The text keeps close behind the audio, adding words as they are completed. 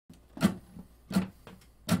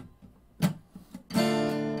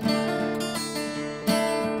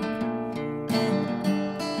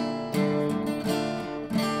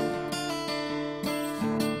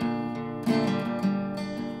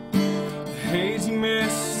hazy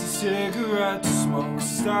mist, a cigarette smoke,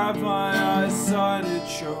 stabbed my eyesight, it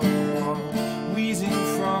choked, wheezing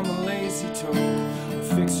from a lazy toad, a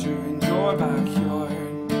fixture in your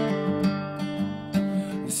backyard.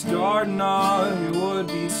 This garden of your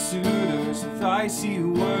would-be suitors, with icy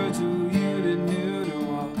words who you to neuter,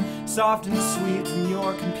 while soft and sweet from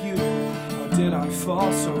your computer. How did I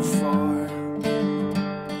fall so far?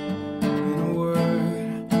 In a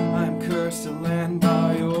word, I am cursed to land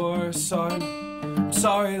by your side. I'm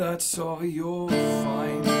sorry, that's all you'll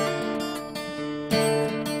find.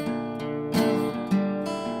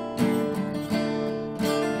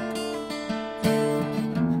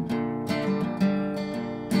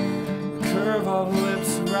 Curve of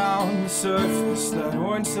lips around the surface, that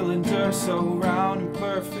orange cylinder so round and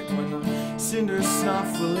perfect. When the cinders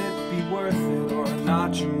snuff, will it be worth it, or a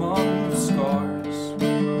notch among the scars?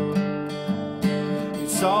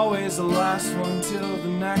 It's always the last one till the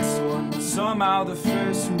next one, but somehow the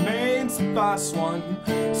first remains the best one.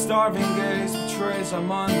 Starving gaze betrays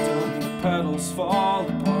I'm undone, the petals fall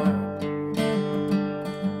apart.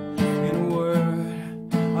 In a word,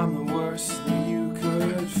 I'm the worst that you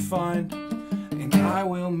could find, and I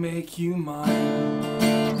will make you mine.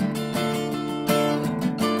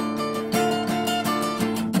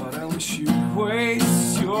 But I wish you'd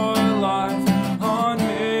waste your life on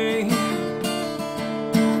me,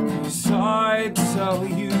 'cause I'd tell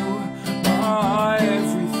you my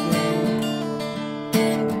everything.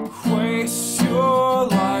 Waste your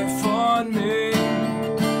life on me.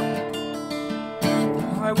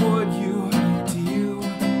 Why would you? To you,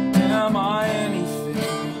 am I anything?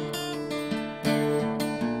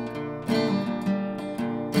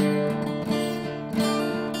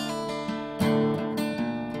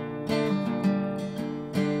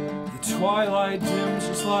 Twilight dims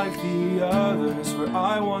just like the others, where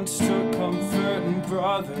I once took comfort in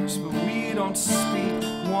brothers, but we don't speak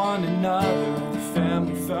one another. The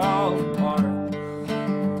family fell apart.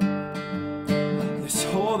 This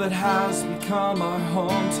hole that has become our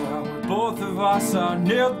hometown, where both of us are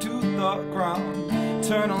nailed to the ground.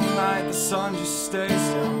 Eternal night, the sun just stays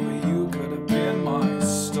down, but you could have been my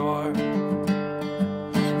star.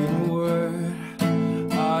 In a word,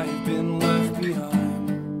 I've been left behind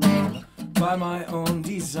by my own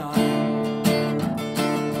design.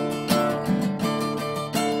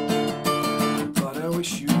 But I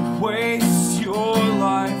wish you'd waste your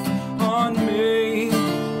life on me,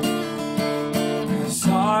 'cause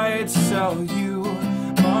I'd sell you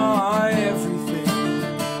my everything.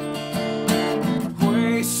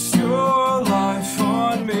 Waste your life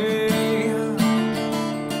on me.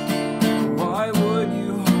 Why would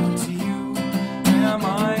you? To you, am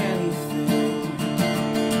I anything?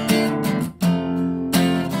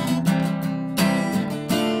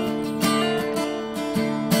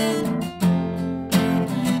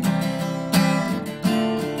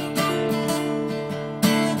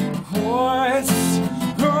 What's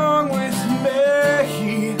wrong with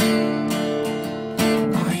me?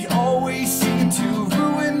 I always seem to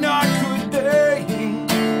ruin our good day.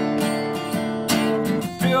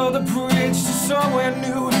 Build a bridge to somewhere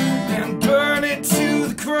new and burn it to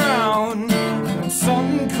the ground. Learn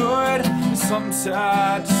something good, something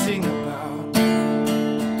sad to sing about.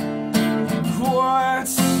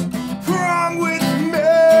 What's wrong with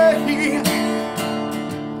me?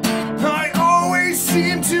 I always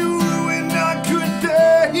seem to ruin a good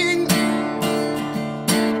thing.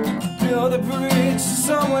 Build a bridge to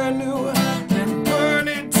somewhere new and burn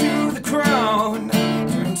it to the ground.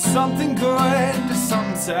 Turn something good to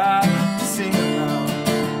something sad to sing about.